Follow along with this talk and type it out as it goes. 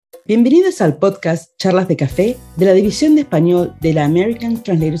Bienvenidos al podcast Charlas de Café de la División de Español de la American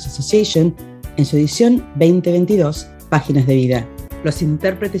Translators Association en su edición 2022, Páginas de Vida. Los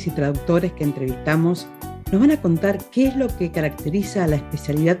intérpretes y traductores que entrevistamos nos van a contar qué es lo que caracteriza a la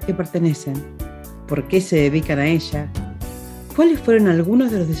especialidad que pertenecen, por qué se dedican a ella, cuáles fueron algunos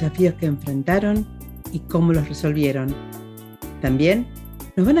de los desafíos que enfrentaron y cómo los resolvieron. También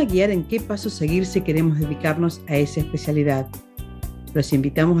nos van a guiar en qué pasos seguir si queremos dedicarnos a esa especialidad. Los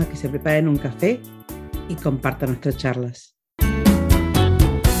invitamos a que se preparen un café y compartan nuestras charlas.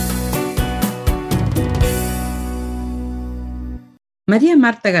 María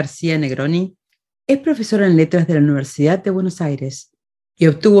Marta García Negroni es profesora en Letras de la Universidad de Buenos Aires y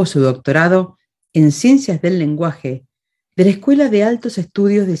obtuvo su doctorado en Ciencias del Lenguaje de la Escuela de Altos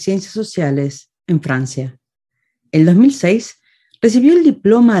Estudios de Ciencias Sociales en Francia. En 2006 recibió el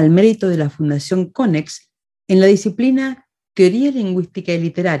diploma al mérito de la Fundación Konex en la disciplina Teoría Lingüística y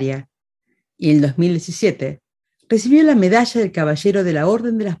Literaria, y en 2017 recibió la Medalla del Caballero de la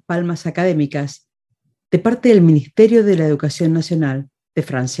Orden de las Palmas Académicas de parte del Ministerio de la Educación Nacional de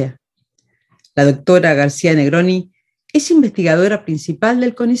Francia. La doctora García Negroni es investigadora principal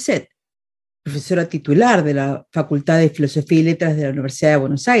del CONICET, profesora titular de la Facultad de Filosofía y Letras de la Universidad de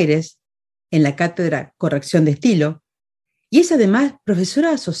Buenos Aires, en la cátedra Corrección de Estilo, y es además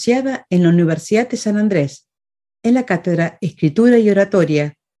profesora asociada en la Universidad de San Andrés, en la cátedra Escritura y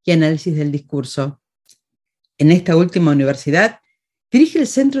Oratoria y Análisis del Discurso. En esta última universidad dirige el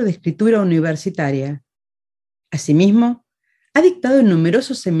Centro de Escritura Universitaria. Asimismo, ha dictado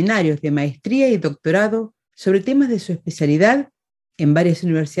numerosos seminarios de maestría y doctorado sobre temas de su especialidad en varias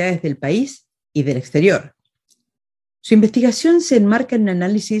universidades del país y del exterior. Su investigación se enmarca en un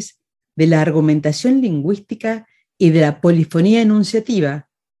análisis de la argumentación lingüística y de la polifonía enunciativa,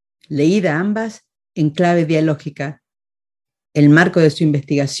 leída ambas en clave dialógica. El marco de su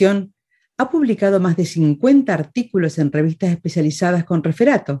investigación ha publicado más de 50 artículos en revistas especializadas con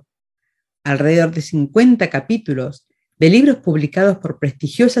referato, alrededor de 50 capítulos de libros publicados por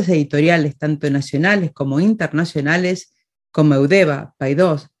prestigiosas editoriales tanto nacionales como internacionales como Eudeva,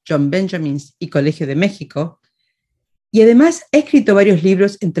 Paidós, John Benjamins y Colegio de México, y además ha escrito varios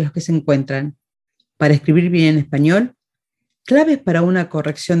libros entre los que se encuentran Para escribir bien en español, Claves para una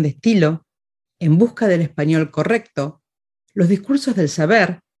corrección de estilo, En busca del español correcto, Los discursos del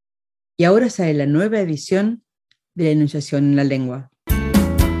saber, y ahora sale la nueva edición de la enunciación en la lengua.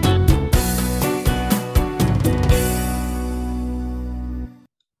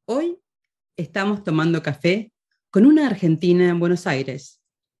 Hoy estamos tomando café con una argentina en Buenos Aires.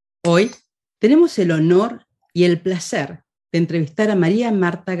 Hoy tenemos el honor y el placer de entrevistar a María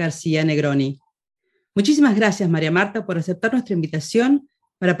Marta García Negroni. Muchísimas gracias, María Marta, por aceptar nuestra invitación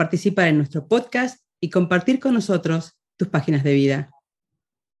para participar en nuestro podcast y compartir con nosotros tus páginas de vida.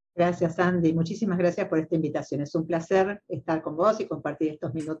 Gracias, Andy. Muchísimas gracias por esta invitación. Es un placer estar con vos y compartir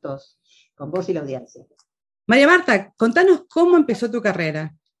estos minutos con vos y la audiencia. María Marta, contanos cómo empezó tu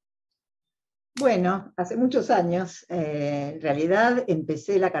carrera. Bueno, hace muchos años, en realidad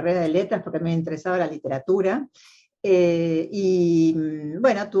empecé la carrera de letras porque me interesaba la literatura. Y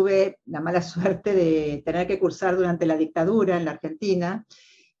bueno, tuve la mala suerte de tener que cursar durante la dictadura en la Argentina,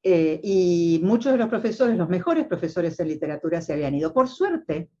 y muchos de los profesores, los mejores profesores en literatura se habían ido. Por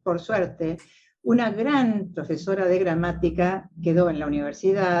suerte, una gran profesora de gramática quedó en la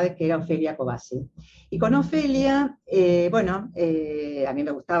universidad, que era Ofelia Cobasi. Y con Ofelia, a mí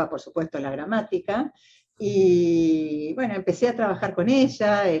me gustaba, por supuesto, la gramática, y bueno, empecé a trabajar con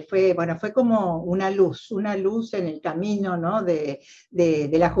ella. Fue como una luz en el camino, ¿no? de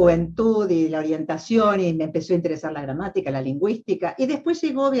la juventud y de la orientación, y me empezó a interesar la gramática, la lingüística, y después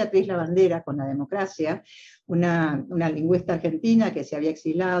llegó Beatriz Lavandera con La Democracia, una lingüista argentina que se había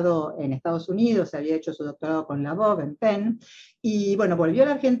exilado en Estados Unidos, había hecho su doctorado con la BOB en Penn, y bueno, volvió a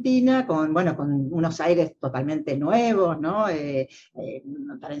la Argentina con unos aires totalmente nuevos, ¿no?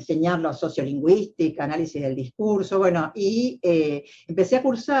 Para enseñarlo sociolingüística, análisis del discurso, y empecé a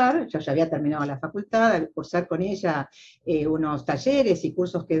cursar. Yo ya había terminado la facultad, a cursar con ella unos talleres y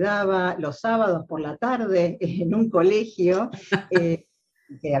cursos que daba los sábados por la tarde en un colegio,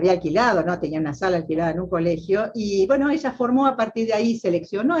 que había alquilado, ¿no? Tenía una sala alquilada en un colegio, y bueno, ella formó a partir de ahí,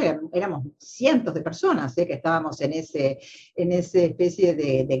 seleccionó, éramos cientos de personas, que estábamos en esa especie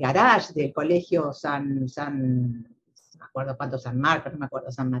de garage del colegio no me acuerdo cuánto, San Marcos, no me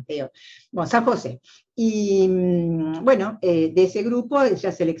acuerdo, San Mateo, San José. Y de ese grupo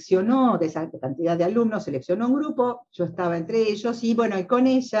ella seleccionó, de esa cantidad de alumnos, seleccionó un grupo, yo estaba entre ellos, y con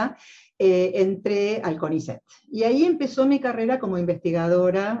ella entré al CONICET. Y ahí empezó mi carrera como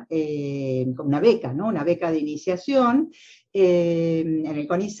investigadora, con una beca, ¿no? Una beca de iniciación, en el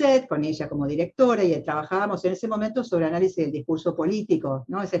CONICET, con ella como directora, y trabajábamos en ese momento sobre análisis del discurso político,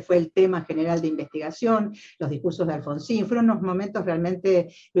 ¿no? Ese fue el tema general de investigación, los discursos de Alfonsín, fueron unos momentos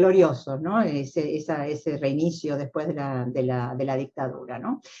realmente gloriosos, ¿no? Ese reinicio después de la dictadura,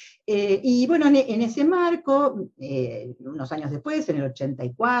 ¿no? Y bueno, en ese marco, unos años después, en el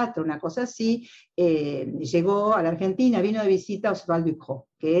 84, una cosa así, llegó a la Argentina, vino de visita Oswald Ducrot,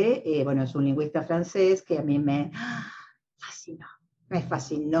 que bueno, es un lingüista francés que a mí fascinó. Me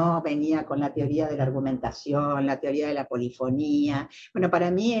fascinó, venía con la teoría de la argumentación, la teoría de la polifonía. Bueno,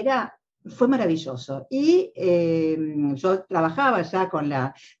 para mí fue maravilloso. Y yo trabajaba ya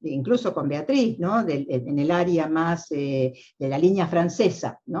incluso con Beatriz, ¿no? En el área más de la línea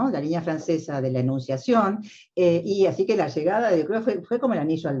francesa, ¿no? La línea francesa de la enunciación. Y así que la llegada de creo fue como el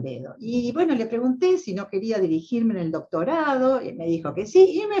anillo al dedo. Y bueno, le pregunté si no quería dirigirme en el doctorado, y me dijo que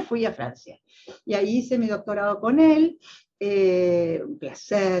sí, y me fui a Francia. Y ahí hice mi doctorado con él. Un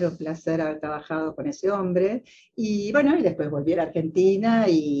placer haber trabajado con ese hombre. Y bueno, y después volví a la Argentina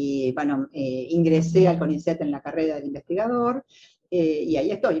y bueno, ingresé al CONICET en la carrera de investigador. Y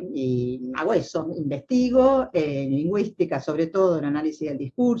ahí estoy, y hago eso, investigo en lingüística, sobre todo en análisis del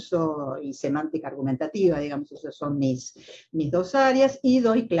discurso y semántica argumentativa, digamos, esas son mis dos áreas, y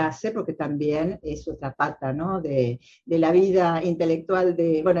doy clase, porque también es otra pata, ¿no? de la vida intelectual,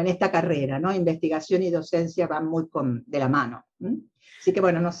 bueno, en esta carrera, ¿no? Investigación y docencia van muy de la mano. Así que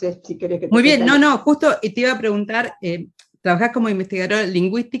bueno, no sé si querés que te Muy bien, cuente. no, justo te iba a preguntar, trabajás como investigador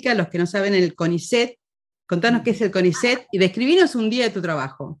lingüística, los que no saben el CONICET, contanos qué es el CONICET y describinos un día de tu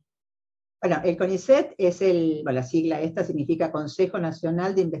trabajo. Bueno, el CONICET bueno, la sigla esta significa Consejo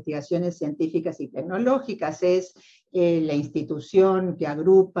Nacional de Investigaciones Científicas y Tecnológicas, es la institución que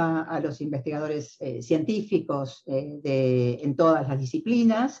agrupa a los investigadores científicos en todas las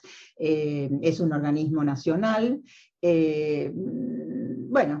disciplinas, es un organismo nacional,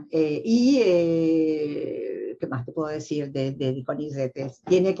 bueno, ¿qué más te puedo decir de CONICET?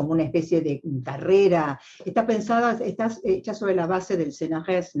 Tiene como una especie de carrera, está hecha sobre la base del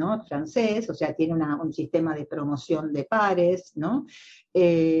CNRS, ¿no? Francés, o sea, tiene un sistema de promoción de pares, ¿no?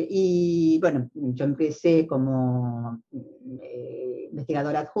 Y bueno, yo empecé como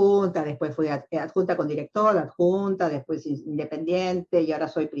investigadora adjunta, después fui adjunta con director, adjunta, después independiente y ahora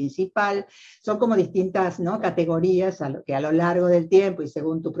soy principal. Son como distintas, ¿no? Categorías que a lo largo del tiempo y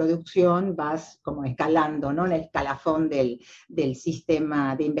según tu producción vas como escalando, ¿no? En el escalafón del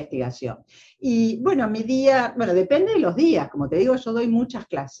sistema de investigación. Y bueno, mi día, bueno, depende de los días, como te digo, yo doy muchas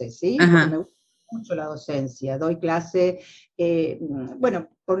clases, ¿sí? Porque me gusta mucho la docencia, doy clase, bueno,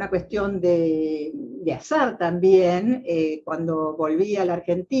 por una cuestión de azar también, cuando volví a la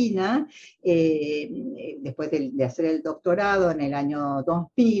Argentina, después de hacer el doctorado en el año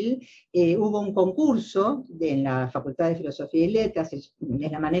 2000, hubo un concurso en la Facultad de Filosofía y Letras, es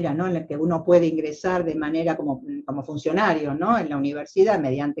la manera, ¿no? en la que uno puede ingresar de manera como funcionario, ¿no? En la universidad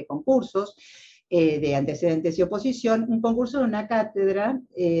mediante concursos, de antecedentes y oposición, un concurso de una cátedra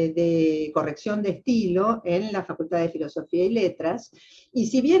de corrección de estilo en la Facultad de Filosofía y Letras, y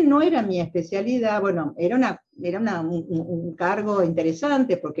si bien no era mi especialidad, bueno, era un cargo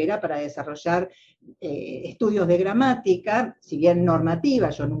interesante porque era para desarrollar estudios de gramática, si bien normativa,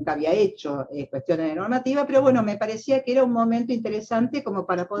 yo nunca había hecho cuestiones de normativa, pero bueno, me parecía que era un momento interesante como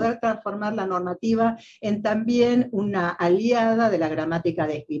para poder transformar la normativa en también una aliada de la gramática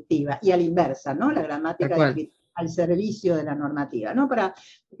descriptiva, y a la inversa, ¿no? La gramática descriptiva al servicio de la normativa, ¿no?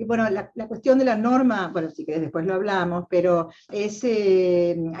 Bueno, la cuestión de la norma, bueno, si querés después lo hablamos, pero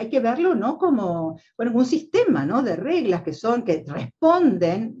hay que verlo, ¿no? Como, bueno, un sistema, ¿no? De reglas que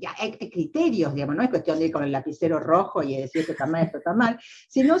responden, hay criterios, digamos, no es cuestión de ir con el lapicero rojo y decir esto está mal,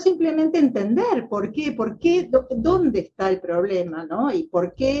 sino simplemente entender por qué, dónde está el problema, ¿no? Y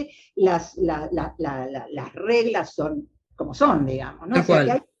por qué las reglas son como son, digamos, ¿no? O sea,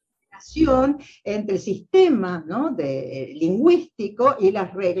 que hay entre el sistema, ¿no? Lingüístico y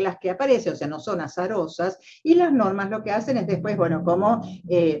las reglas que aparecen, o sea, no son azarosas, y las normas lo que hacen es después, bueno, cómo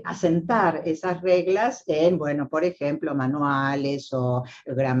asentar esas reglas en, bueno, por ejemplo, manuales o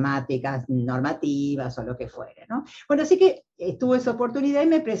gramáticas normativas o lo que fuere, ¿no? Bueno, así que tuve esa oportunidad y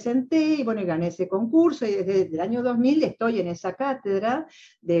me presenté, y bueno, y gané ese concurso, y desde el año 2000 estoy en esa cátedra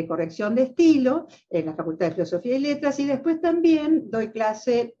de corrección de estilo en la Facultad de Filosofía y Letras, y después también doy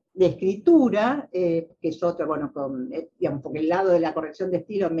clase de escritura, que es otro, bueno, digamos, porque el lado de la corrección de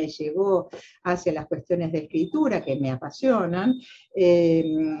estilo me llevó hacia las cuestiones de escritura que me apasionan.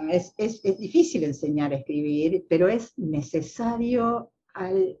 Es difícil enseñar a escribir, pero es necesario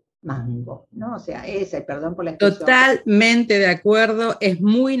al mango, ¿no? O sea, perdón por la expresión. Totalmente de acuerdo, es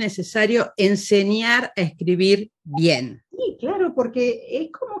muy necesario enseñar a escribir bien. claro, porque es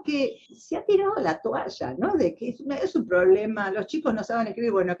como que se ha tirado la toalla, ¿no? De que es un problema, los chicos no saben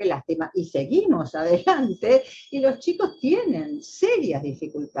escribir, bueno, qué lástima, y seguimos adelante, y los chicos tienen serias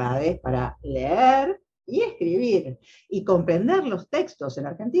dificultades para leer y escribir, y comprender los textos. En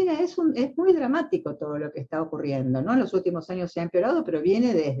Argentina es muy dramático todo lo que está ocurriendo, ¿no? En los últimos años se ha empeorado, pero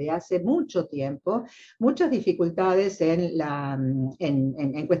viene desde hace mucho tiempo, muchas dificultades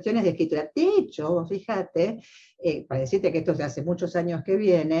en cuestiones de escritura. De hecho, fíjate, para decirte que esto se hace muchos años que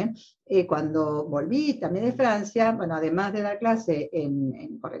viene, cuando volví también de Francia, bueno, además de dar clase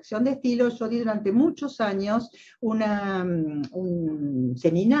en corrección de estilo, yo di durante muchos años un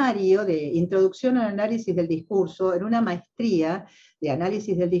seminario de introducción al análisis del discurso en una maestría de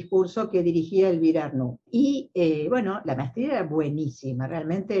análisis del discurso que dirigía Elvira Arnoux. Y bueno, la maestría era buenísima,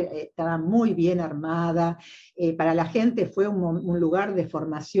 realmente estaba muy bien armada, para la gente fue un lugar de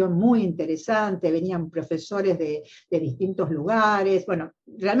formación muy interesante, venían profesores de distintos lugares, bueno,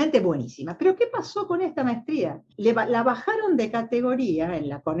 realmente buenísima. Pero ¿qué pasó con esta maestría? La bajaron de categoría en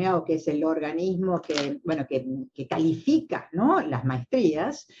la CONEAO, que es el organismo bueno, que califica, ¿no?, las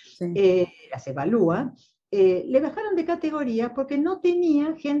maestrías, sí. Las evalúa. Le bajaron de categoría porque no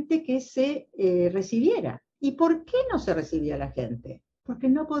tenía gente que se recibiera. ¿Y por qué no se recibía la gente? Porque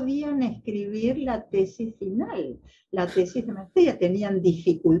no podían escribir la tesis final, la tesis de maestría, tenían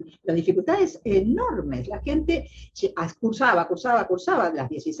dificultades enormes. La gente cursaba las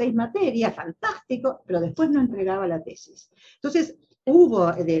 16 materias, fantástico, pero después no entregaba la tesis. Entonces,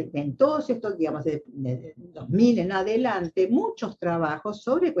 hubo en todos estos, digamos, de 2000 en adelante, muchos trabajos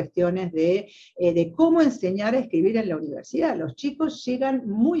sobre cuestiones de cómo enseñar a escribir en la universidad. Los chicos llegan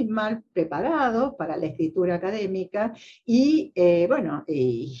muy mal preparados para la escritura académica y, bueno,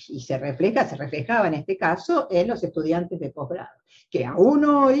 y se reflejaba en este caso en los estudiantes de posgrado, que aún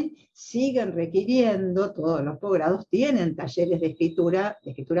hoy siguen requiriendo, todos los posgrados tienen talleres de escritura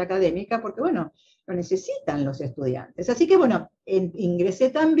académica, porque, bueno, lo necesitan los estudiantes. Así que, bueno, ingresé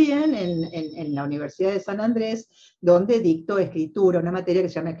también en la Universidad de San Andrés, donde dicto escritura, una materia que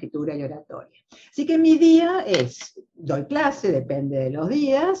se llama escritura y oratoria. Así que mi día doy clase, depende de los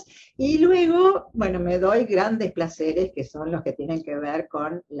días, y luego, bueno, me doy grandes placeres, que son los que tienen que ver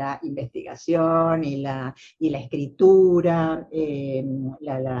con la investigación y la escritura,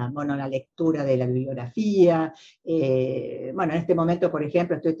 la lectura de la bibliografía. Bueno, en este momento, por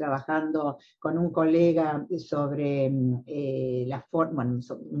ejemplo, estoy trabajando con un colega sobre un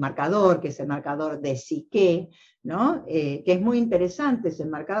marcador, que es el marcador de Psique, ¿no? Que es muy interesante ese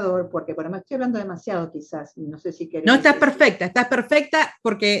marcador, porque, bueno, me estoy hablando demasiado quizás, no sé si querés... No, estás perfecta,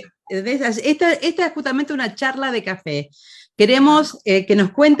 porque esta es justamente una charla de café. Queremos que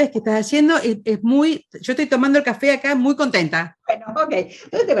nos cuentes qué estás haciendo, yo estoy tomando el café acá muy contenta. Bueno, ok,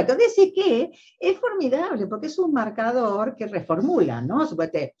 entonces te cuento, decir que es formidable, porque es un marcador que reformula, ¿no?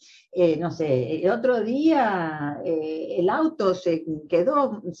 Suponete, no sé, el otro día el auto se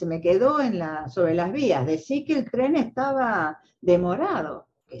me quedó sobre las vías, decir que el tren estaba demorado,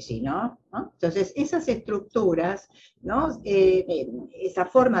 que si no, ¿no? Entonces, esas estructuras, ¿no? Esa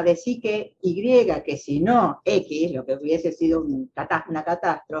forma de sí que Y, que si no X, lo que hubiese sido una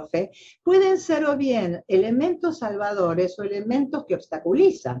catástrofe, pueden ser o bien elementos salvadores o elementos que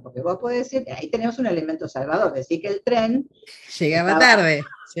obstaculizan, porque vos podés decir, ahí tenemos un elemento salvador, decir que el tren llegaba tarde,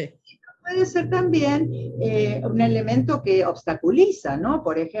 sí. Puede ser también un elemento que obstaculiza, ¿no?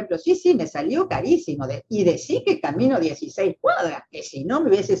 Por ejemplo, sí, me salió carísimo, y decir que camino 16 cuadras, que si no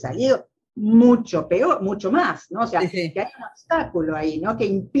me hubiese salido mucho peor, mucho más, ¿no? O sea, sí. Que hay un obstáculo ahí, ¿no? Que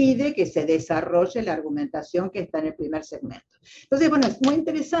impide que se desarrolle la argumentación que está en el primer segmento. Entonces, bueno, es muy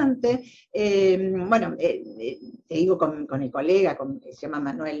interesante. Bueno, te digo con el colega, se llama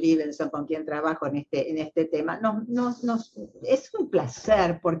Manuel Libenson, con quien trabajo en este tema. Es un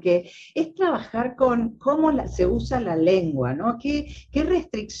placer, porque es trabajar con cómo se usa la lengua, ¿no? ¿Qué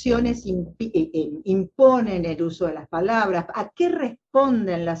restricciones imponen el uso de las palabras? ¿A qué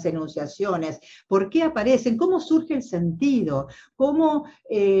responden las enunciaciones? ¿Por qué aparecen? ¿Cómo surge el sentido? ¿Por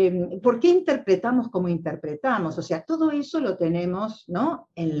qué interpretamos como interpretamos? O sea, todo eso lo tenemos, ¿no?,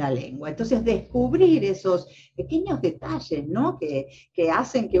 en la lengua. Entonces, descubrir esos pequeños detalles, ¿no?, que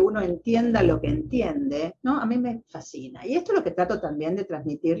hacen que uno entienda lo que entiende, ¿no?, a mí me fascina. Y esto es lo que trato también de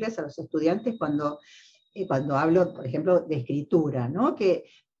transmitirles a los estudiantes cuando hablo, por ejemplo, de escritura, ¿no?, que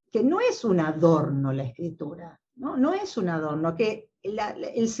no es un adorno la escritura, no es un adorno, que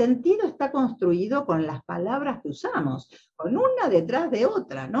el sentido está construido con las palabras que usamos, con una detrás de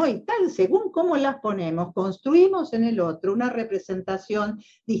otra, ¿no? Y tal, según cómo las ponemos, construimos en el otro una representación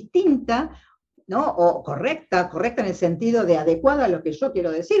distinta ¿no? O correcta en el sentido de adecuada a lo que yo quiero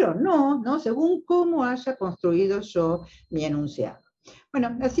decir o no, ¿no? Según cómo haya construido yo mi enunciado.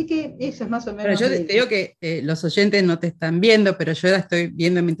 Bueno, así que eso es más o Bueno, menos yo mi... te digo que los oyentes no te están viendo, pero yo la estoy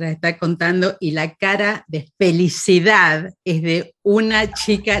viendo mientras está contando y la cara de felicidad es de una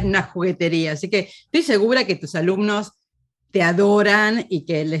chica en una juguetería. Así que estoy segura que tus alumnos te adoran y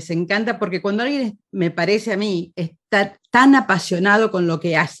que les encanta, porque cuando alguien, me parece a mí, está tan apasionado con lo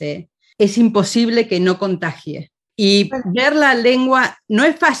que hace, es imposible que no contagie. Y Bueno, ver la lengua, no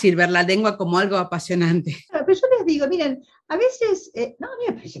es fácil ver la lengua como algo apasionante. pero yo les digo, miren, a veces, no, a mí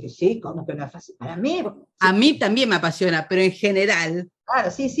me parece que sí, como que no es fácil. Para mí, A sí, mí también me apasiona, pero en general.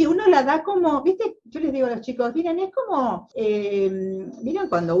 claro, sí, sí, uno la da como, viste, yo les digo a los chicos, miren, es como, miren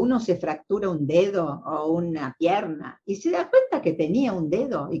cuando uno se fractura un dedo o una pierna y se da cuenta que tenía un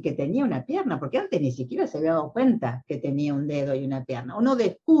dedo y que tenía una pierna, porque antes ni siquiera se había dado cuenta que tenía un dedo y una pierna. Uno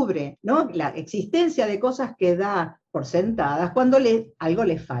descubre, ¿no?, la existencia de cosas que da por sentadas cuando algo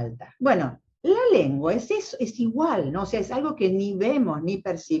le falta. Bueno, la lengua es igual, ¿no? O sea, es algo que ni vemos ni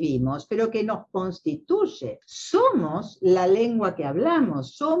percibimos, pero que nos constituye. Somos la lengua que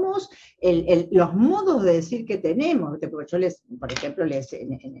hablamos, somos los modos de decir que tenemos. Porque yo por ejemplo,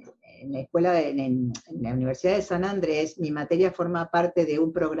 en la escuela, en la Universidad de San Andrés, mi materia forma parte de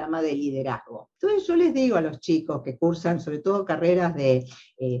un programa de liderazgo. Entonces yo les digo a los chicos que cursan, sobre todo carreras de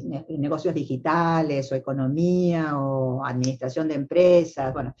negocios digitales o economía o administración de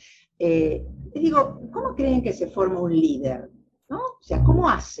empresas, bueno, les digo, ¿cómo creen que se forma un líder? ¿No? O sea, ¿cómo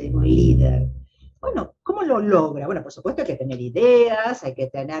hace un líder? Bueno, ¿cómo lo logra? Bueno, por supuesto hay que tener ideas, hay que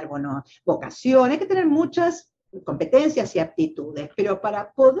tener, bueno, vocación, hay que tener muchas competencias y aptitudes, pero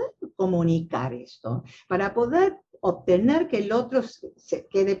para poder comunicar esto, para poder obtener que el otro se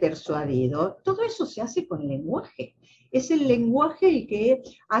quede persuadido, todo eso se hace con lenguaje. Es el lenguaje el que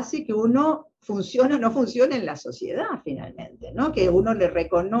hace que uno funcione o no funcione en la sociedad finalmente, ¿no? Que uno le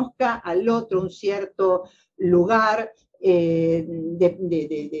reconozca al otro un cierto lugar,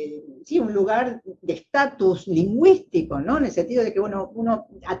 sí, un lugar de estatus lingüístico, ¿no? En el sentido de que uno,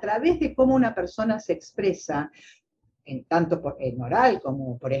 a través de cómo una persona se expresa, tanto en oral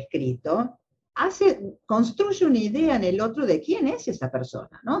como por escrito, construye una idea en el otro de quién es esa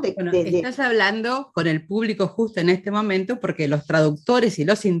persona, ¿no? Bueno, estás hablando con el público justo en este momento porque los traductores y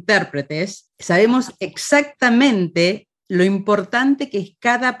los intérpretes sabemos exactamente lo importante que es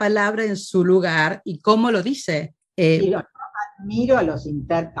cada palabra en su lugar y cómo lo dice. Y admiro a los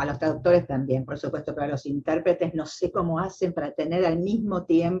traductores también, por supuesto, pero a los intérpretes no sé cómo hacen para tener al mismo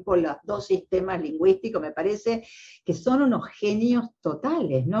tiempo los dos sistemas lingüísticos. Me parece que son unos genios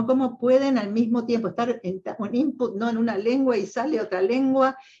totales, ¿no? ¿Cómo pueden al mismo tiempo estar en un input, no en una lengua y sale otra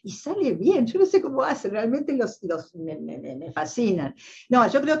lengua y sale bien? Yo no sé cómo hacen, realmente me fascinan. No,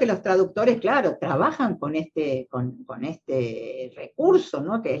 yo creo que los traductores, claro, trabajan con este recurso,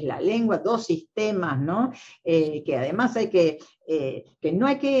 ¿no? Que es la lengua, dos sistemas, ¿no? Que además que no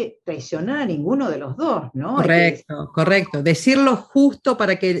hay que traicionar a ninguno de los dos, ¿no? Correcto, correcto. Decirlo justo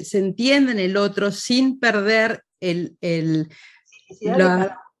para que se entienda en el otro sin perder necesidad de cada uno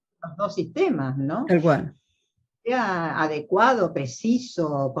de los dos sistemas, ¿no? tal cual. Sea adecuado,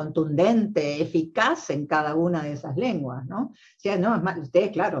 preciso, contundente, eficaz en cada una de esas lenguas, ¿no? O sea, no, es más,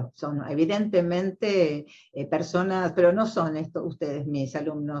 ustedes, claro, son evidentemente personas, pero no son ustedes mis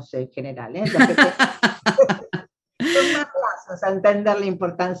alumnos en general, ¿eh? Los que son más lazos a entender la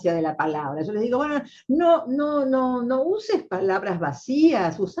importancia de la palabra. Yo les digo, bueno, no uses palabras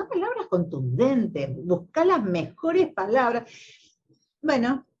vacías, usa palabras contundentes, busca las mejores palabras.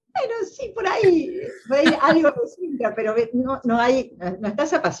 Bueno, sí, por ahí algo resulta, pero no está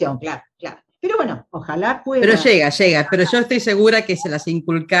esa pasión, claro, claro. Pero bueno, ojalá pueda. Pero llega, pero yo estoy segura que se las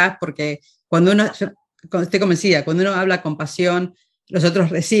inculcás porque yo estoy convencida, cuando uno habla con pasión, los otros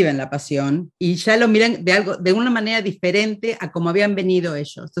reciben la pasión y ya lo miran de una manera diferente a como habían venido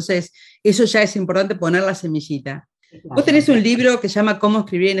ellos. Entonces, eso ya es importante poner la semillita. Claro. Vos tenés un libro que se llama Cómo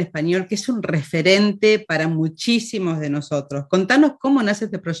escribir en español, que es un referente para muchísimos de nosotros. Contanos cómo nace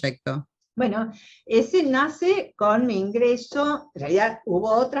este proyecto. Bueno, ese nace con mi ingreso, en realidad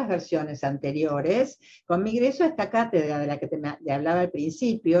hubo otras versiones anteriores, con mi ingreso a esta cátedra de la que te hablaba al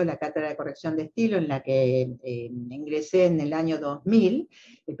principio, la cátedra de corrección de estilo, en la que ingresé en el año 2000,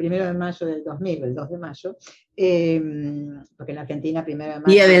 el 1 de mayo del 2000, el 2 de mayo, porque en la Argentina 1 de mayo...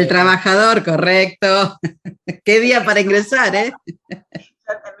 Día del Trabajador, correcto. Qué día para ingresar, ¿eh?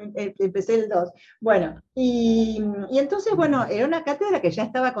 Empecé el 2. Bueno, y entonces, bueno, era una cátedra que ya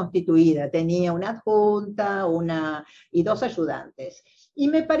estaba constituida, tenía una adjunta y dos ayudantes. Y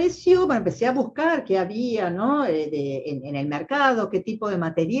me pareció, bueno, empecé a buscar qué había, ¿no? En el mercado, qué tipo de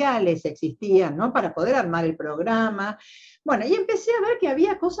materiales existían, ¿no? Para poder armar el programa. Bueno, y empecé a ver que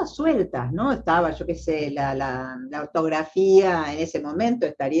había cosas sueltas, ¿no? Estaba, yo qué sé, la ortografía en ese momento,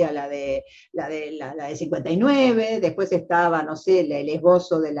 estaría la de 59, después estaba, no sé, el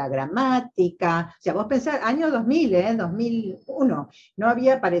esbozo de la gramática. O sea, vos pensás, año 2000, 2001, no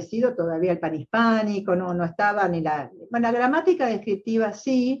había aparecido todavía el panhispánico, no estaba ni bueno, la gramática descriptiva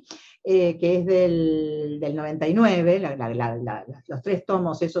sí, que es del 99, los 3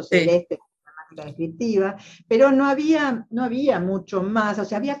 tomos esos Sí. celestes, gramática descriptiva, pero no había mucho más, o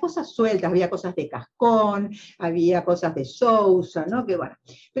sea, había cosas sueltas, había cosas de Cascón, había cosas de Sousa, ¿no? Que bueno,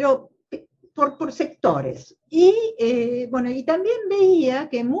 pero por sectores. Y bueno, y también veía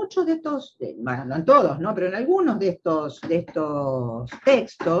que muchos de estos, bueno, no en todos, ¿no? Pero en algunos de estos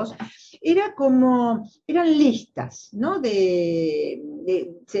textos, eran listas, ¿no? Se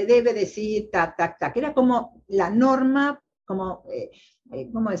debe decir, tac, tac, tac. Era como la norma, como,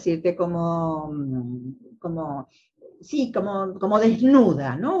 ¿cómo decirte? Sí, como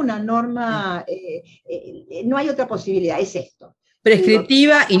desnuda, ¿no? Una norma, no hay otra posibilidad, es esto. Yo digo,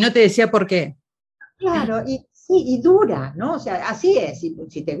 Prescriptiva y no te decía por qué. claro, y sí, y dura, ¿no? O sea, así es.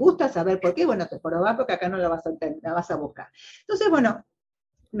 Si te gusta saber por qué, bueno, te probás porque acá no la vas a buscar. Entonces, bueno,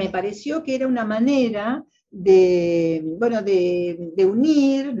 me pareció que era una manera bueno, de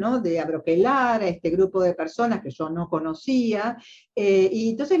unir, ¿no? De abroquelar a este grupo de personas que yo no conocía, y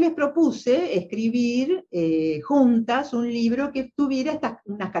entonces les propuse escribir juntas un libro que tuviera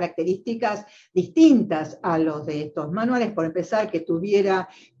unas características distintas a los de estos manuales. Por empezar, que tuviera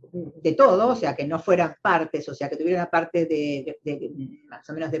de todo, o sea, que no fueran partes, o sea, que tuviera una parte más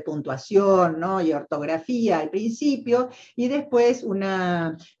o menos de puntuación, ¿no? Y ortografía al principio, y después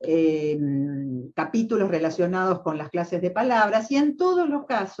capítulos relacionados con las clases de palabras, y en todos los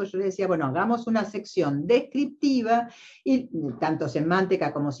casos yo le decía, bueno, hagamos una sección descriptiva, y, tanto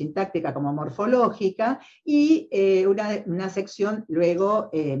semántica como sintáctica como morfológica, y una sección luego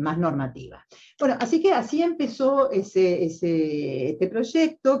más normativa. Bueno, así que así empezó este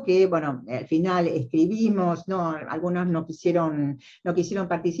proyecto que, bueno, al final escribimos, ¿no? Algunos no quisieron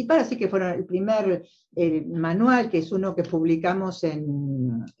participar, así que fueron el primer manual, que es uno que publicamos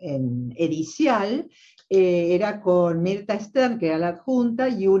en Edicial, era con Mirta Stern, que era la adjunta,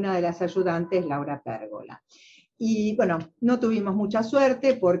 y una de las ayudantes, Laura Pérgola. Y bueno, no tuvimos mucha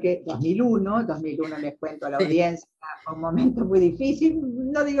suerte porque 2001 les cuento a la Sí. audiencia, fue un momento muy difícil,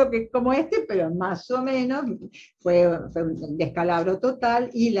 no digo que como este, pero más o menos, fue un descalabro total,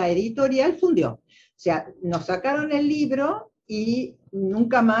 y la editorial fundió. O sea, nos sacaron el libro y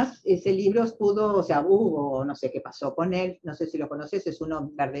nunca más ese libro pudo, o sea, no sé qué pasó con él, no sé si lo conoces, es uno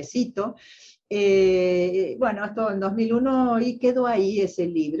verdecito. Bueno, esto en 2001 y quedó ahí ese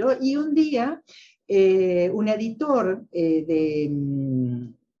libro, y un día un editor que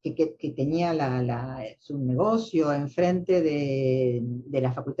tenía su negocio enfrente de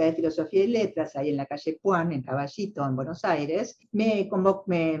la Facultad de Filosofía y Letras, ahí en la calle Puan, en Caballito, en Buenos Aires, me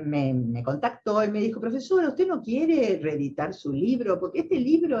contactó y me dijo, profesora, ¿usted no quiere reeditar su libro? Porque este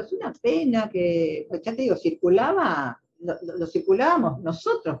libro es una pena que, ya te digo, lo circulábamos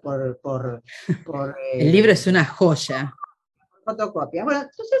nosotros por El libro es una joya. fotocopias. Bueno,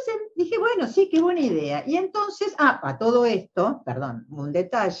 entonces dije, bueno, sí, qué buena idea. Y entonces, a todo esto, perdón, un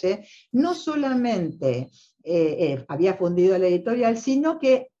detalle, no solamente había fundido la editorial, sino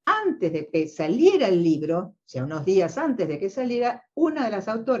que antes de que saliera el libro, o sea, unos días antes de que saliera, una de las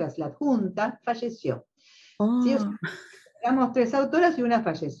autoras, la adjunta, falleció. ¿Sí? O sea, Oh. éramos 3 autoras y una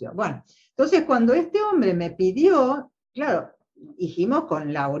falleció. Bueno, entonces cuando este hombre me pidió, claro, dijimos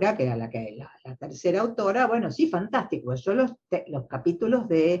con Laura, que era la tercera autora, bueno, sí, fantástico. Yo los capítulos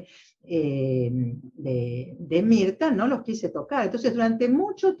de Mirta no los quise tocar. Entonces, durante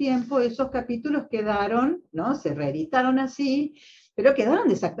mucho tiempo esos capítulos quedaron, ¿no? Se reeditaron así, pero quedaron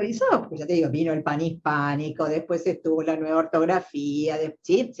desactualizados, porque ya te digo, vino el panhispánico, después estuvo la nueva ortografía,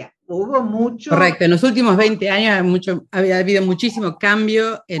 sí, o sea, hubo mucho. Correcto, en los últimos 20 años había habido muchísimo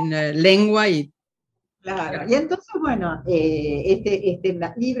cambio en la lengua y Claro, y entonces, bueno, este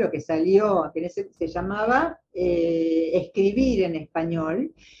libro que salió, que se llamaba Escribir en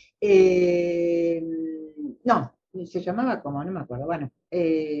Español, eh, no, se llamaba como, no me acuerdo, bueno,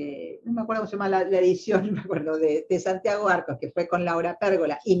 no me acuerdo cómo se llama la edición, no me acuerdo, de Santiago Arcos, que fue con Laura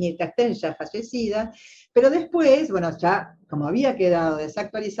Pérgola y Mirta Sten, ya fallecida, pero después, bueno, ya como había quedado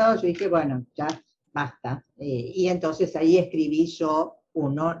desactualizado, yo dije, bueno, ya basta, y entonces ahí escribí yo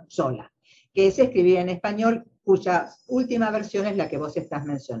uno sola, que es escribir en español, cuya última versión es la que vos estás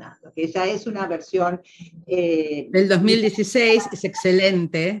mencionando, que esa es una versión del 2016, es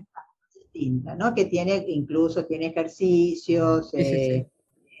excelente. Distinta, ¿no? Que incluso tiene ejercicios, Sí, sí, sí.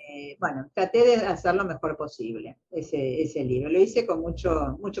 bueno, traté de hacer lo mejor posible, ese libro. Lo hice con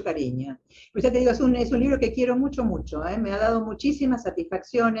mucho cariño. Pues ya te digo, es un libro que quiero mucho, ¿eh? Me ha dado muchísimas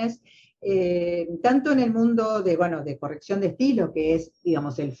satisfacciones, tanto en el mundo de corrección de estilo, que es,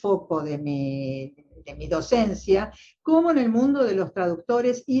 digamos, el foco de mi docencia, como en el mundo de los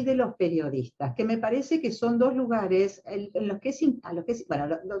traductores y de los periodistas, que me parece que son dos lugares en los que bueno,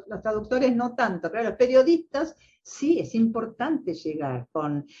 los traductores no tanto, pero los periodistas sí es importante llegar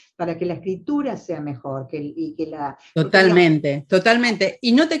para que la escritura sea mejor, porque digamos, Totalmente, totalmente.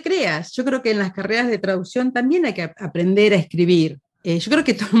 Y no te creas, yo creo que en las carreras de traducción también hay que aprender a escribir. Yo creo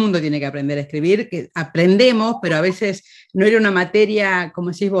que todo el mundo tiene que aprender a escribir, que aprendemos, pero a veces no era una materia,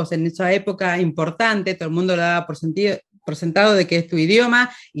 como decís vos, en esa época importante, todo el mundo la daba por sentado de que es tu idioma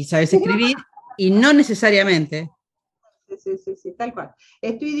y sabes escribir, y no necesariamente. sí, tal cual.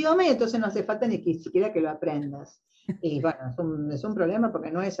 Es tu idioma y entonces no hace falta ni siquiera que lo aprendas. Y bueno, es un problema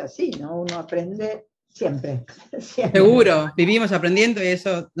porque no es así, ¿no? Uno aprende siempre, siempre. Seguro, vivimos aprendiendo y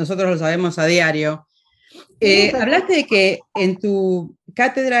eso nosotros lo sabemos a diario. Sí, es así. Hablaste de que en tu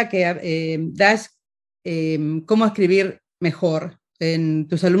cátedra que das cómo escribir mejor en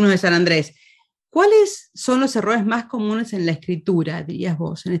tus alumnos de San Andrés, ¿cuáles son los errores más comunes en la escritura, dirías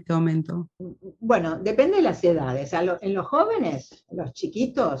vos, en este momento? Bueno, depende de las edades. En los jóvenes, los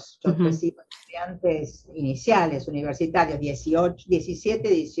chiquitos, yo Uh-huh. recibo estudiantes iniciales, universitarios, 18, 17,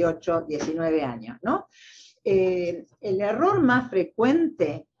 18, 19 años, ¿no? El error más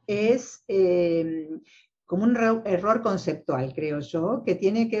frecuente es como un error conceptual, creo yo, que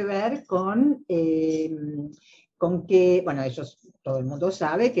tiene que ver con que, bueno, todo el mundo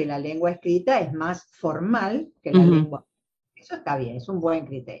sabe que la lengua escrita es más formal que la Uh-huh. lengua. Eso está bien, es un buen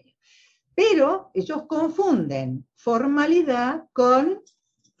criterio. Pero ellos confunden formalidad con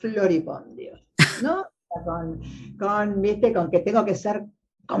floripondio, ¿no? ¿Viste? Con que tengo que ser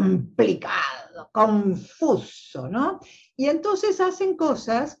complicado, confuso, ¿no? Y entonces hacen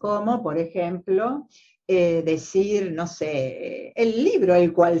cosas como, por ejemplo, decir, no sé, el libro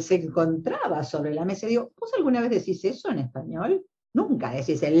el cual se encontraba sobre la mesa. Digo, ¿vos alguna vez decís eso en español? Nunca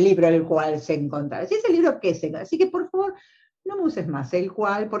decís el libro el cual se encontraba. Decís el libro que se encontraba. Así que, por favor, no me uses más el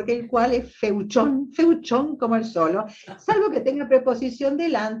cual, porque el cual es feuchón como el solo. Salvo que tenga preposición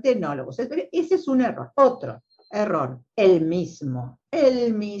delante, no lo uses. Pero ese es un error. Otro error, el mismo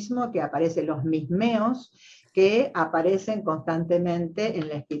que aparecen los mismeos que aparecen constantemente en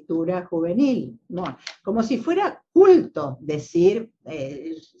la escritura juvenil. Bueno, como si fuera culto decir,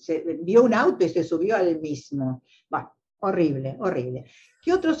 se vio un auto y se subió al mismo. Bueno, horrible.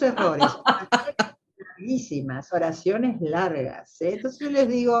 ¿Qué otros errores? Larguísimas, oraciones largas. Entonces yo les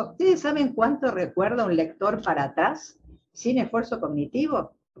digo, ¿ustedes saben cuánto recuerda un lector para atrás sin esfuerzo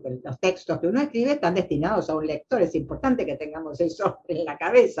cognitivo? Porque los textos que uno escribe están destinados a un lector, es importante que tengamos eso en la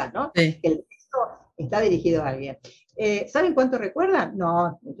cabeza, ¿no? Sí. Que el texto está dirigido a alguien. ¿Saben cuánto recuerdan?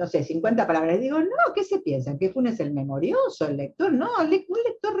 No sé, 50 palabras. Digo, no, ¿qué se piensan? ¿Que Funes es el memorioso, el lector? No, un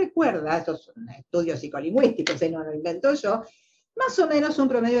lector recuerda, esos son estudios psicolingüísticos, no lo invento yo, más o menos un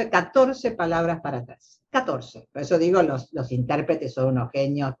promedio de 14 palabras para atrás. 14. Por eso digo, los intérpretes son unos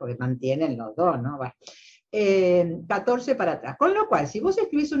genios porque mantienen los dos, ¿no? Bueno, 14 para atrás. Con lo cual, si vos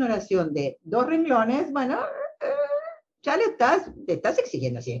escribís una oración de 2 renglones, bueno, ya te estás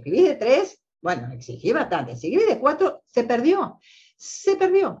exigiendo. Si escribís de 3, bueno, exigí bastante. Si escribís de 4, se perdió. Se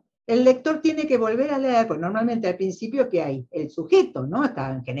perdió. El lector tiene que volver a leer, porque normalmente al principio que hay el sujeto, ¿no?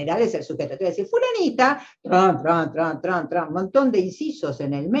 Está, en general es el sujeto. Te voy a decir, fulanita, un montón de incisos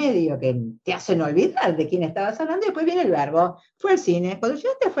en el medio que te hacen olvidar de quién estabas hablando, y después viene el verbo, fue al cine. Cuando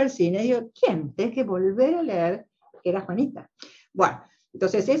llegaste fue al cine, digo, ¿quién? Tienes que volver a leer que era Juanita. Bueno,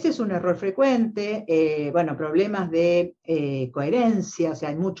 entonces ese es un error frecuente, bueno, problemas de coherencia, o sea,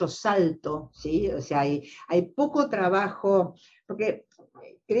 hay mucho salto, ¿sí? O sea, hay poco trabajo, porque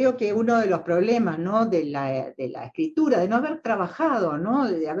creo que uno de los problemas, ¿no? de la escritura, de no haber trabajado, ¿no?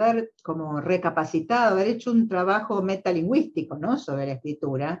 De haber como recapacitado, haber hecho un trabajo metalingüístico, ¿no? Sobre la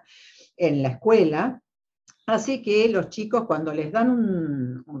escritura en la escuela, así que los chicos cuando les dan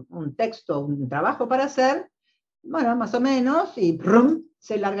un texto, un trabajo para hacer, bueno, más o menos, y ¡brum!,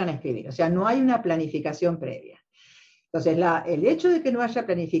 se largan a escribir. O sea, no hay una planificación previa. Entonces, el hecho de que no haya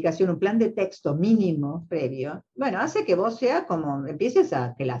planificación, un plan de texto mínimo previo, bueno, hace que vos sea como, empieces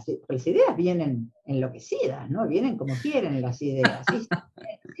a, que las ideas vienen enloquecidas, ¿no? Vienen como quieren las ideas. Sí,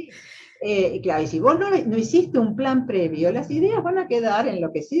 sí. Claro, y si vos no hiciste un plan previo, las ideas van a quedar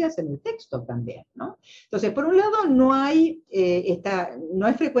enloquecidas en el texto también, ¿no? Entonces, por un lado, no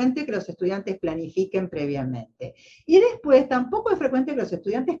es frecuente que los estudiantes planifiquen previamente. Y después, tampoco es frecuente que los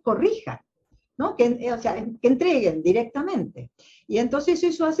estudiantes corrijan, ¿no? O sea, que entreguen directamente. Y entonces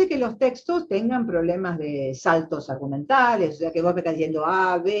eso hace que los textos tengan problemas de saltos argumentales, o sea, que vos me estás diciendo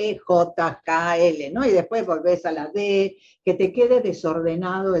A, B, J, K, L, ¿no? Y después volvés a la D, que te quede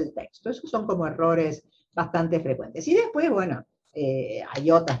desordenado el texto. Esos son como errores bastante frecuentes. Y después, bueno,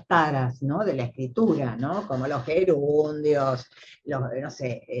 hay otras taras, ¿no? De la escritura, ¿no? Como los gerundios, no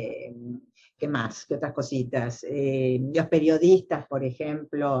sé, ¿qué más? ¿Qué otras cositas? Los periodistas, por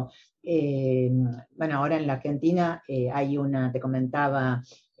ejemplo, bueno, ahora en la Argentina hay te comentaba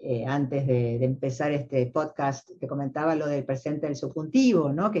antes de empezar este podcast, te comentaba lo del presente del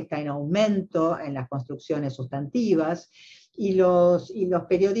subjuntivo, ¿no? Que está en aumento en las construcciones sustantivas, y los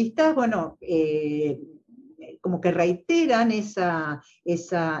periodistas, bueno, como que reiteran o sea,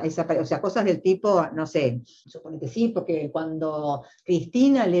 cosas del tipo, no sé, suponete sí, porque cuando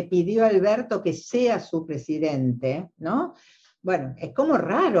Cristina le pidió a Alberto que sea su presidente, ¿no? Bueno, es como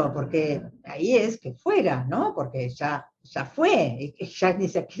raro, porque ahí es que fuera, ¿no? Porque ya fue, y ya ni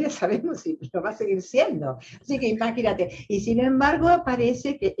siquiera sabemos si lo va a seguir siendo. Así que imagínate, y sin embargo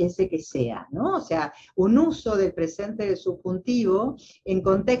aparece que ese que sea, ¿no? O sea, un uso del presente del subjuntivo en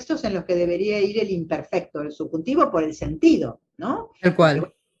contextos en los que debería ir el imperfecto del subjuntivo por el sentido, ¿no? Tal Porque cual.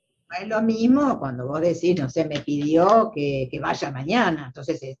 no es lo mismo cuando vos decís, no sé, me pidió que vaya mañana.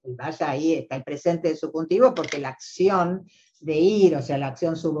 Entonces, vaya ahí está el presente del subjuntivo porque la acción de ir, o sea, la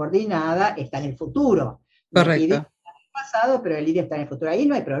acción subordinada, está en el futuro. Me pidió Correcto. en el pasado, pero el ir está en el futuro. Ahí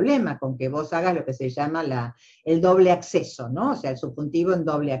no hay problema con que vos hagas lo que se llama el doble acceso, ¿no? O sea, el subjuntivo en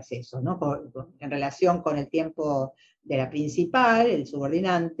doble acceso, ¿no? En relación con el tiempo de la principal, el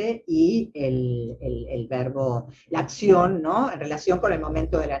subordinante, y el verbo, la acción, ¿no? En relación con el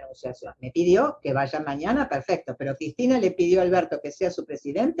momento de la enunciación. Me pidió que vaya mañana, perfecto, pero Cristina le pidió a Alberto que sea su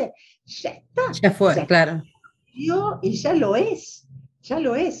presidente, ya está. Ya O fue, sea, claro. y ya lo es, ya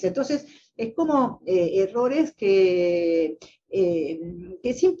lo es. Entonces, es como errores que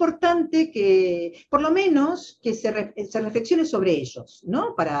es importante que, por lo menos, que se reflexione sobre ellos,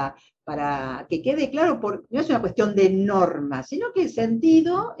 ¿no? Para que quede claro, no es una cuestión de norma, sino que el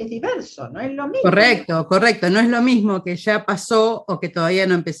sentido es diverso, no es lo mismo. Correcto, correcto. No es lo mismo que ya pasó o que todavía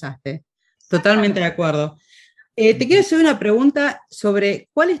no empezaste. Totalmente de Exactamente. acuerdo. Te quiero hacer una pregunta sobre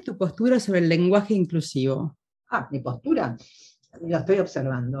cuál es tu postura sobre el lenguaje inclusivo. Mi postura, lo estoy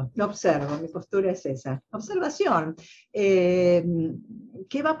observando, lo observo, mi postura es esa. Observación.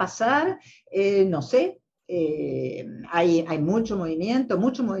 ¿Qué va a pasar? No sé. Hay mucho movimiento,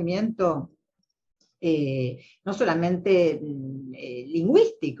 no solamente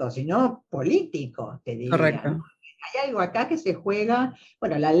lingüístico, sino político, te diría, ¿no? Correcto. Hay algo acá que se juega,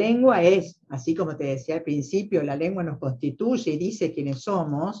 bueno, la lengua es, así como te decía al principio, la lengua nos constituye y dice quiénes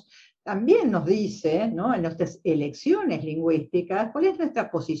somos, también nos dice, ¿no? En nuestras elecciones lingüísticas, cuál es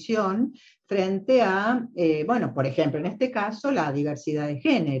nuestra posición frente a, bueno, por ejemplo, en este caso, la diversidad de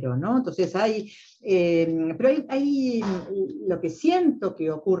género, ¿no? Entonces pero lo que siento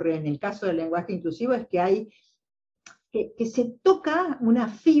que ocurre en el caso del lenguaje inclusivo es que se toca una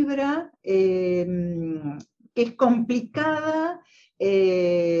fibra que es complicada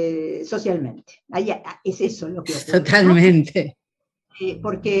socialmente. Es eso lo que ocurre, ¿no? Totalmente. Sí,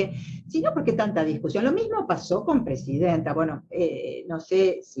 no porque tanta discusión. Lo mismo pasó con presidenta. Bueno, no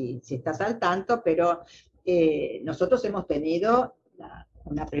sé si estás al tanto, pero nosotros hemos tenido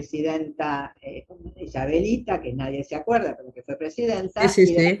una presidenta, Isabelita, que nadie se acuerda, pero que fue Sí, presidenta, sí,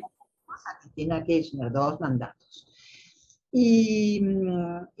 y de sí. a Cristina Kirchner, 2 mandatos. Y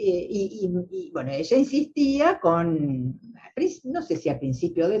bueno, ella insistía no sé si al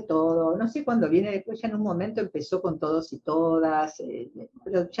principio de todo, no sé cuándo viene, después ya en un momento empezó con todos y todas,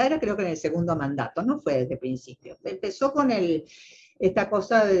 pero ya era creo que en el segundo mandato, no fue desde el principio. Empezó con esta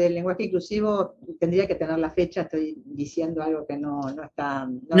cosa del lenguaje inclusivo, tendría que tener la fecha, estoy diciendo algo que no está...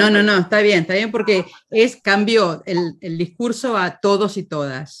 No, no, no, está bien porque cambió el discurso a todos y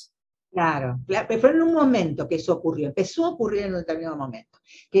todas. Claro, pero fue en un momento que eso ocurrió, empezó a ocurrir en un determinado momento,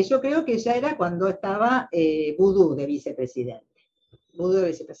 que yo creo que ya era cuando estaba Vudú de vicepresidente.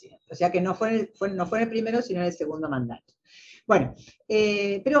 O sea que no fue en el primero, sino en el segundo mandato. Bueno,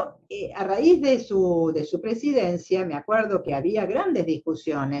 pero a raíz de su presidencia, me acuerdo que había grandes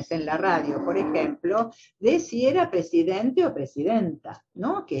discusiones en la radio, por ejemplo, de si era presidente o presidenta,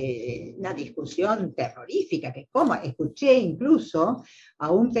 ¿no? Que una discusión terrorífica, que como escuché incluso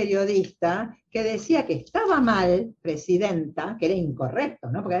a un periodista que decía que estaba mal presidenta, que era incorrecto,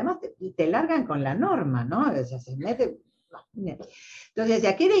 ¿no? Porque además te largan con la norma, ¿no? O sea, se mete... Entonces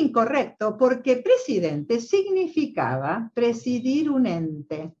decía que era incorrecto porque presidente significaba presidir un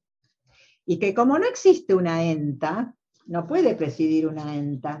ente y que como no existe una enta, no puede presidir una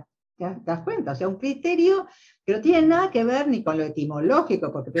enta. ¿Te das cuenta? O sea, un criterio que no tiene nada que ver ni con lo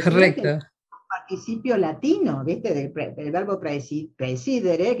etimológico, porque presidente es Correcto. un participio latino, ¿viste? Del verbo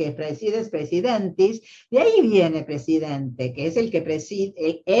presidere, que es presides, presidentis, de ahí viene presidente, que es el que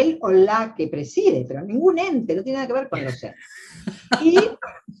preside, él o la que preside, pero ningún ente, no tiene nada que ver con los entes. ¿Y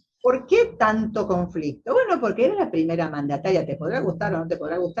por qué tanto conflicto? Bueno, porque era la primera mandataria, te podrá gustar o no te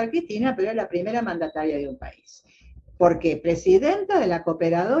podrá gustar Cristina, pero era la primera mandataria de un país. Porque presidenta de la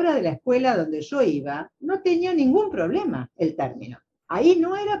cooperadora de la escuela donde yo iba, no tenía ningún problema el término. Ahí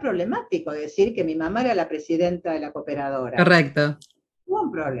no era problemático decir que mi mamá era la presidenta de la cooperadora. Correcto. Un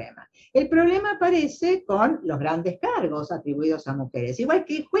problema. El problema aparece con los grandes cargos atribuidos a mujeres, igual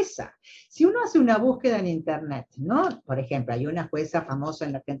que jueza. Si uno hace una búsqueda en internet, ¿no? Por ejemplo, hay una jueza famosa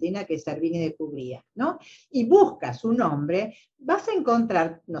en la Argentina que es Servini de Cubría, ¿no? Y buscas su nombre, vas a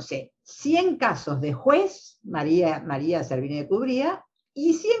encontrar, no sé, 100 casos de juez, María Servini de Cubría,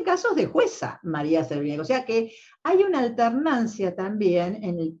 y 100 casos de jueza, María Servini. O sea que hay una alternancia también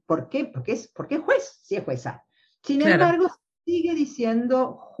en el por qué, porque es juez, si es jueza. Sin Claro. embargo, sigue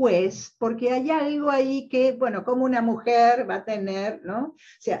diciendo juez, porque hay algo ahí que, bueno, como una mujer va a tener, ¿no? O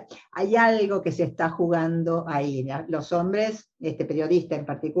sea, hay algo que se está jugando ahí. Los hombres, este periodista en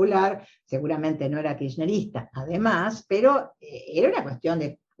particular, seguramente no era kirchnerista, además, pero era una cuestión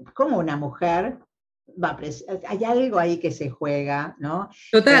de cómo una mujer hay algo ahí que se juega, ¿no?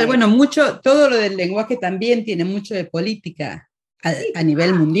 Total, bueno, todo lo del lenguaje también tiene mucho de política a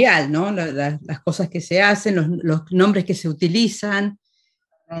nivel mundial, ¿no? Las cosas que se hacen, los nombres que se utilizan.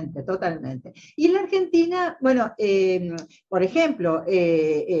 Totalmente. Y en la Argentina, bueno, por ejemplo,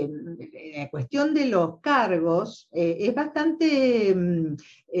 en la cuestión de los cargos, es bastante,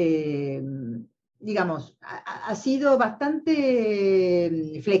 digamos, ha sido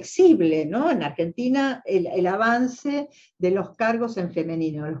bastante flexible, ¿no? En Argentina el avance de los cargos en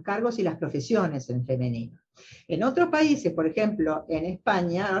femenino, los cargos y las profesiones en femenino. En otros países, por ejemplo, en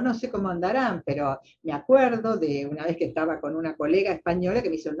España, no sé cómo andarán, pero me acuerdo de una vez que estaba con una colega española que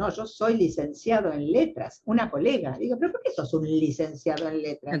me dijo, no, yo soy licenciado en letras, una colega. Digo, ¿pero por qué sos un licenciado en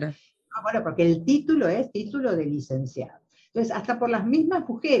letras? Claro. Ah, bueno, porque el título es título de licenciado. Entonces, hasta por las mismas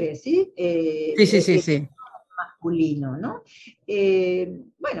mujeres, ¿sí? Sí. Masculino, ¿no?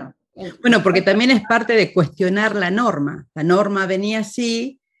 Bueno. Bueno, porque también es parte de cuestionar la norma. La norma venía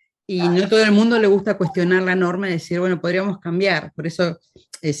así y no todo el mundo le gusta cuestionar la norma y decir, bueno, podríamos cambiar. Por eso,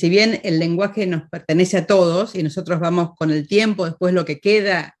 si bien el lenguaje nos pertenece a todos y nosotros vamos con el tiempo, después lo que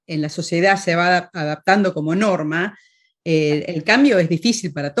queda en la sociedad se va adaptando como norma, el cambio es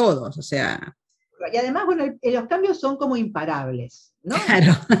difícil para todos, o sea... Y además, bueno, los cambios son como imparables, ¿no?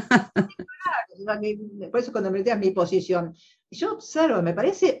 Claro. Por eso cuando me metías mi posición, yo observo, me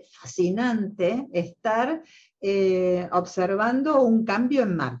parece fascinante estar observando un cambio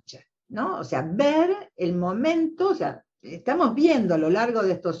en marcha, ¿no? O sea, ver el momento, o sea, estamos viendo a lo largo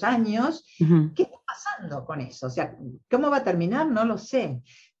de estos años qué está pasando con eso, o sea, cómo va a terminar, no lo sé.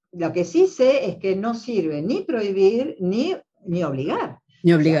 Lo que sí sé es que no sirve ni prohibir ni obligar.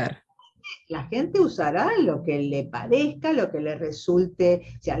 Ni obligar. O sea, la gente usará lo que le parezca, lo que le resulte,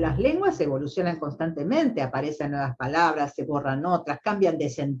 o sea, las lenguas evolucionan constantemente, aparecen nuevas palabras, se borran otras, cambian de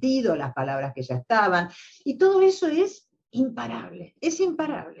sentido las palabras que ya estaban, y todo eso es imparable, es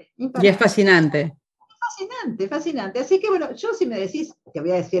imparable. Y es fascinante. Fascinante, fascinante. Así que bueno, yo si me decís, te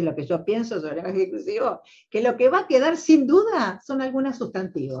voy a decir lo que yo pienso sobre el lenguaje inclusivo, que lo que va a quedar sin duda son algunos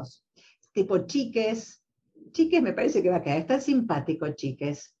sustantivos, tipo chiques me parece que va a quedar, está simpático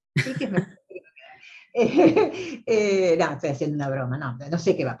chiques me no, estoy haciendo una broma, no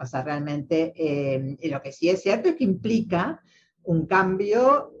sé qué va a pasar realmente. Lo que sí es cierto es que implica un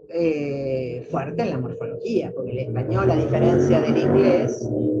cambio fuerte en la morfología, porque el español, a diferencia del inglés,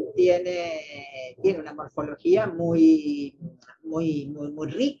 tiene una morfología muy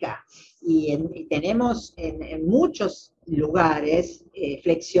rica y tenemos en muchos lugares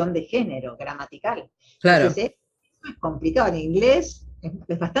flexión de género gramatical. Claro. Entonces, es complicado. En inglés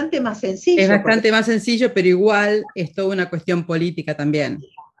es bastante más sencillo. Es bastante más sencillo, pero igual es toda una cuestión política también.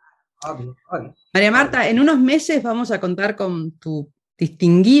 obvio, obvio. María Marta, en unos meses vamos a contar con tu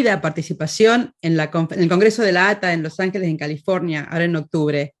distinguida participación en el Congreso de la ATA en Los Ángeles, en California, ahora en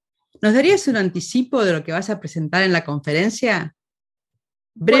octubre. ¿Nos darías un anticipo de lo que vas a presentar en la conferencia?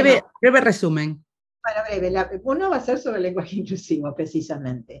 Breve resumen. Bueno, breve. Uno va a ser sobre el lenguaje inclusivo,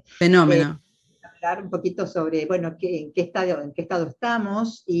 precisamente. Fenómeno. Hablar un poquito sobre, bueno, en qué estado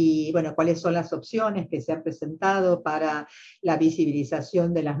estamos y, bueno, cuáles son las opciones que se han presentado para la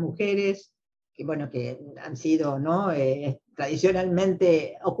visibilización de las mujeres, que, bueno, que han sido, ¿no?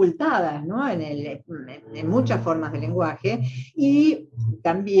 Tradicionalmente ocultadas, ¿no? En muchas formas de lenguaje, y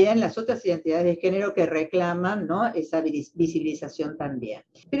también las otras identidades de género que reclaman, ¿no? Esa visibilización también.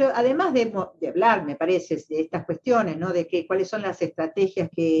 Pero además de hablar, me parece, de estas cuestiones, ¿no? De cuáles son las estrategias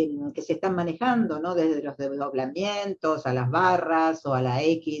que se están manejando, ¿no? Desde los desdoblamientos a las barras, o a la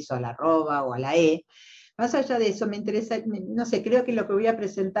X, o a la arroba, o a la E. Más allá de eso, me interesa, no sé, creo que lo que voy a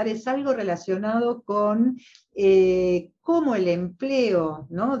presentar es algo relacionado con cómo el empleo,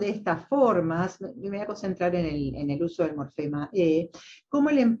 ¿no? De estas formas, me voy a concentrar en el uso del morfema cómo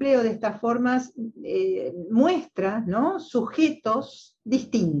el empleo de estas formas muestra, ¿no? Sujetos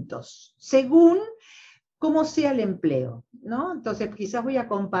distintos, según cómo sea el empleo, ¿no? Entonces, quizás voy a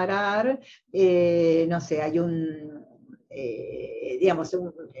comparar, no sé, hay digamos,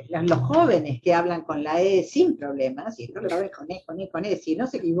 los jóvenes que hablan con la E sin problemas, y no lo hablan con E, si no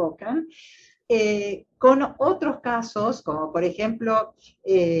se equivocan, con otros casos, como por ejemplo,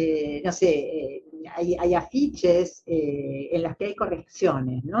 no sé, hay afiches en las que hay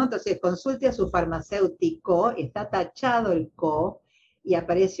correcciones, ¿no? Entonces, consulte a su farmacéutico, está tachado el co y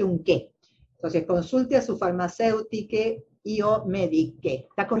aparece un qué. Entonces, consulte a su farmacéutico y o medique,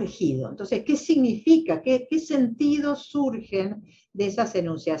 está corregido. Entonces, ¿qué significa? ¿Qué sentidos surgen de esas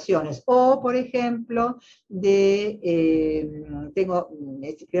enunciaciones? O, por ejemplo, creo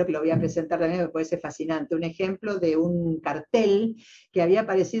que lo voy a presentar también, me parece fascinante, un ejemplo de un cartel que había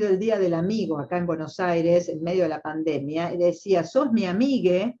aparecido el Día del Amigo acá en Buenos Aires, en medio de la pandemia, y decía, sos mi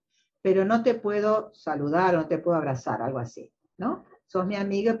amigue, pero no te puedo saludar, o no te puedo abrazar, algo así, ¿no? Sos mi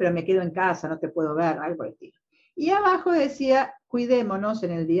amiga, pero me quedo en casa, no te puedo ver, algo por el estilo. Y abajo decía, cuidémonos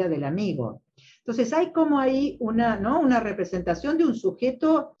en el Día del Amigo. Entonces hay como ahí una representación de un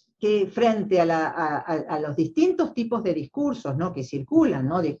sujeto que frente a los distintos tipos de discursos, ¿no? Que circulan,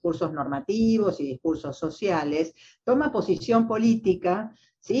 ¿no? Discursos normativos y discursos sociales, toma posición política,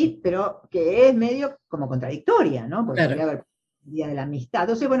 ¿sí? Pero que es medio como contradictoria, ¿no? Porque podría haber Día de la Amistad.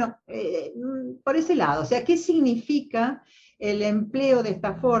 Entonces, bueno, por ese lado, o sea, ¿qué significa el empleo de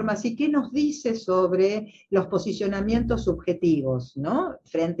estas formas y qué nos dice sobre los posicionamientos subjetivos, ¿no?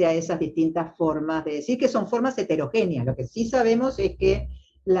 Frente a esas distintas formas de decir, que son formas heterogéneas? Lo que sí sabemos es que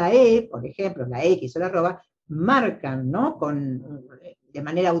la E, por ejemplo, la X o la arroba, marcan, ¿no? De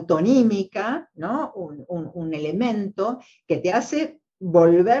manera autonímica, ¿no? Un elemento que te hace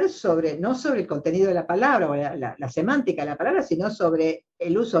volver no sobre el contenido de la palabra o la semántica de la palabra, sino sobre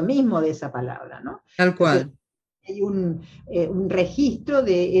el uso mismo de esa palabra, ¿no? Tal cual. Entonces, hay un registro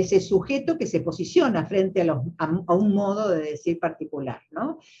de ese sujeto que se posiciona frente a un modo de decir particular,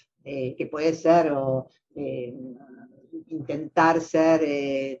 ¿no? Que puede ser intentar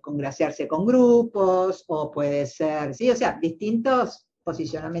congraciarse con grupos, o puede ser, ¿sí? O sea, distintos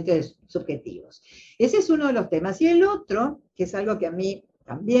posicionamientos subjetivos. Ese es uno de los temas. Y el otro, que es algo que a mí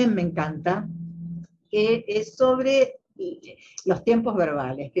también me encanta, que es sobre los tiempos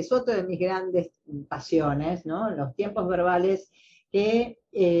verbales, que es otra de mis grandes pasiones, ¿no? Los tiempos verbales que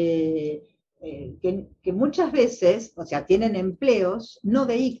muchas veces, o sea, tienen empleos no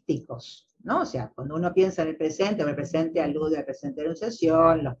deícticos, ¿no? O sea, cuando uno piensa en el presente alude al presente de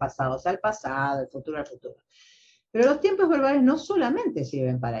enunciación, los pasados al pasado, el futuro al futuro. Pero los tiempos verbales no solamente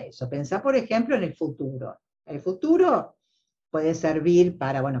sirven para eso. Pensá, por ejemplo, en el futuro. El futuro puede servir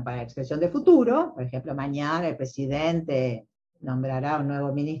para la expresión de futuro. Por ejemplo, mañana el presidente nombrará un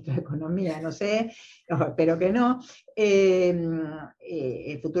nuevo ministro de Economía, no sé, espero que no.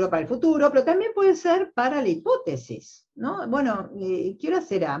 El futuro para el futuro, pero también puede ser para la hipótesis, ¿no? Bueno, ¿qué hora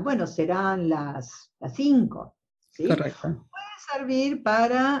serán? Bueno, serán las 5. ¿Sí? Correcto. Servir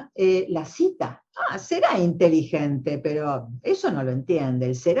para la cita. Será inteligente, pero eso no lo entiende.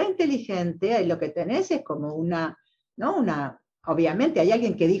 El será inteligente, lo que tenés es como obviamente hay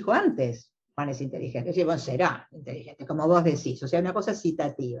alguien que dijo antes, Juan es inteligente, es decir, bueno, será inteligente, como vos decís, o sea, una cosa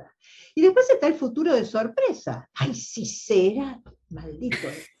citativa. Y después está el futuro de sorpresa. Ay, sí será, maldito.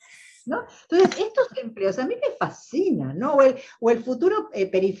 ¿No? Entonces, estos empleos a mí me fascinan, ¿no? O el futuro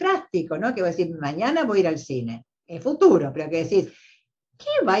perifrástico, ¿no? Que va a decir, mañana voy a ir al cine. El futuro, pero que decís,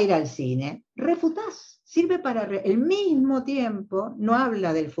 ¿Qué va a ir al cine? Refutás. Sirve para el mismo tiempo, no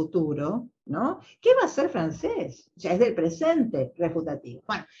habla del futuro, ¿no? ¿Qué va a ser francés? O sea, es del presente refutativo.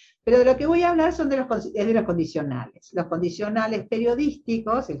 Bueno, pero de lo que voy a hablar es de los condicionales. Los condicionales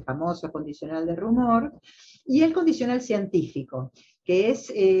periodísticos, el famoso condicional de rumor, y el condicional científico, que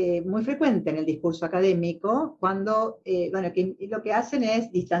es muy frecuente en el discurso académico, cuando que lo que hacen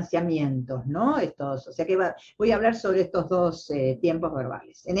es distanciamientos, ¿no? O sea que voy a hablar sobre estos dos tiempos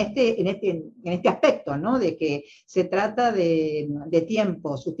verbales. En este aspecto, ¿no? De que se trata de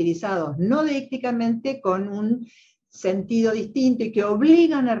tiempos utilizados no deícticamente con un sentido distinto y que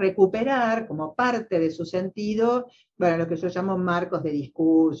obligan a recuperar como parte de su sentido, lo que yo llamo marcos de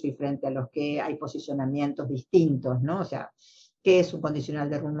discurso y frente a los que hay posicionamientos distintos, ¿no? O sea, ¿qué es un condicional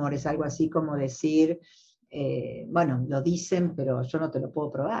de rumor? Es algo así como decir, lo dicen, pero yo no te lo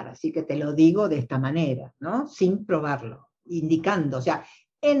puedo probar, así que te lo digo de esta manera, ¿no? Sin probarlo, indicando, o sea,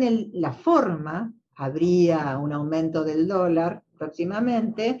 la forma habría un aumento del dólar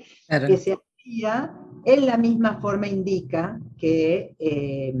próximamente, Claro. que se hacía en la misma forma indica que,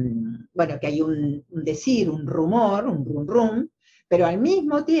 que hay un decir, un rumor, un rum rum, pero al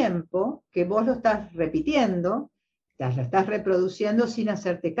mismo tiempo que vos lo estás repitiendo, lo estás reproduciendo sin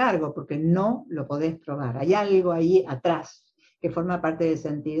hacerte cargo, porque no lo podés probar. Hay algo ahí atrás que forma parte del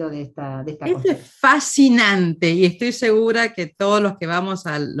sentido de esta Esto es fascinante y estoy segura que todos los que vamos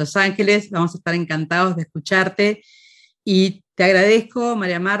a Los Ángeles vamos a estar encantados de escucharte. Y te agradezco,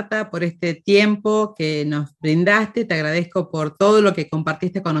 María Marta, por este tiempo que nos brindaste, te agradezco por todo lo que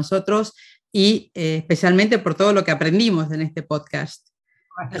compartiste con nosotros y especialmente por todo lo que aprendimos en este podcast.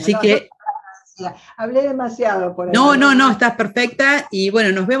 Así que... Hablé demasiado por ahí. No, estás perfecta y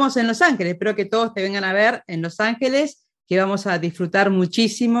bueno, nos vemos en Los Ángeles. Espero que todos te vengan a ver en Los Ángeles, que vamos a disfrutar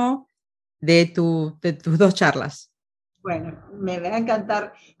muchísimo de tus dos charlas. Bueno, me va a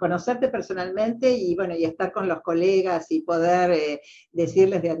encantar conocerte personalmente y estar con los colegas y poder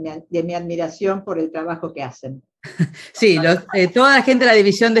decirles de mi admiración por el trabajo que hacen. Sí, toda la gente de la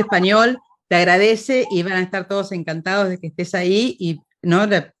División de Español te agradece y van a estar todos encantados de que estés ahí y ¿no?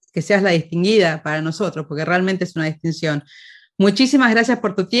 que seas la distinguida para nosotros, porque realmente es una distinción. Muchísimas gracias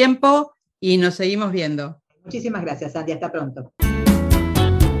por tu tiempo y nos seguimos viendo. Muchísimas gracias, Sandy. Hasta pronto.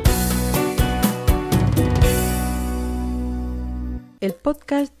 El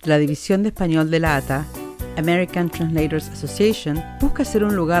podcast de la División de Español de la ATA, American Translators Association, busca ser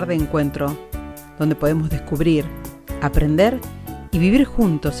un lugar de encuentro donde podemos descubrir, aprender y vivir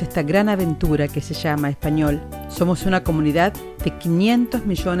juntos esta gran aventura que se llama español. Somos una comunidad de 500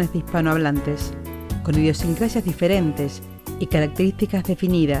 millones de hispanohablantes, con idiosincrasias diferentes y características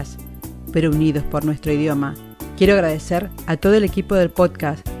definidas, pero unidos por nuestro idioma. Quiero agradecer a todo el equipo del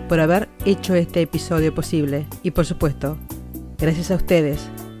podcast por haber hecho este episodio posible y, por supuesto, gracias a ustedes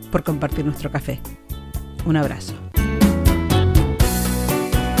por compartir nuestro café. Un abrazo.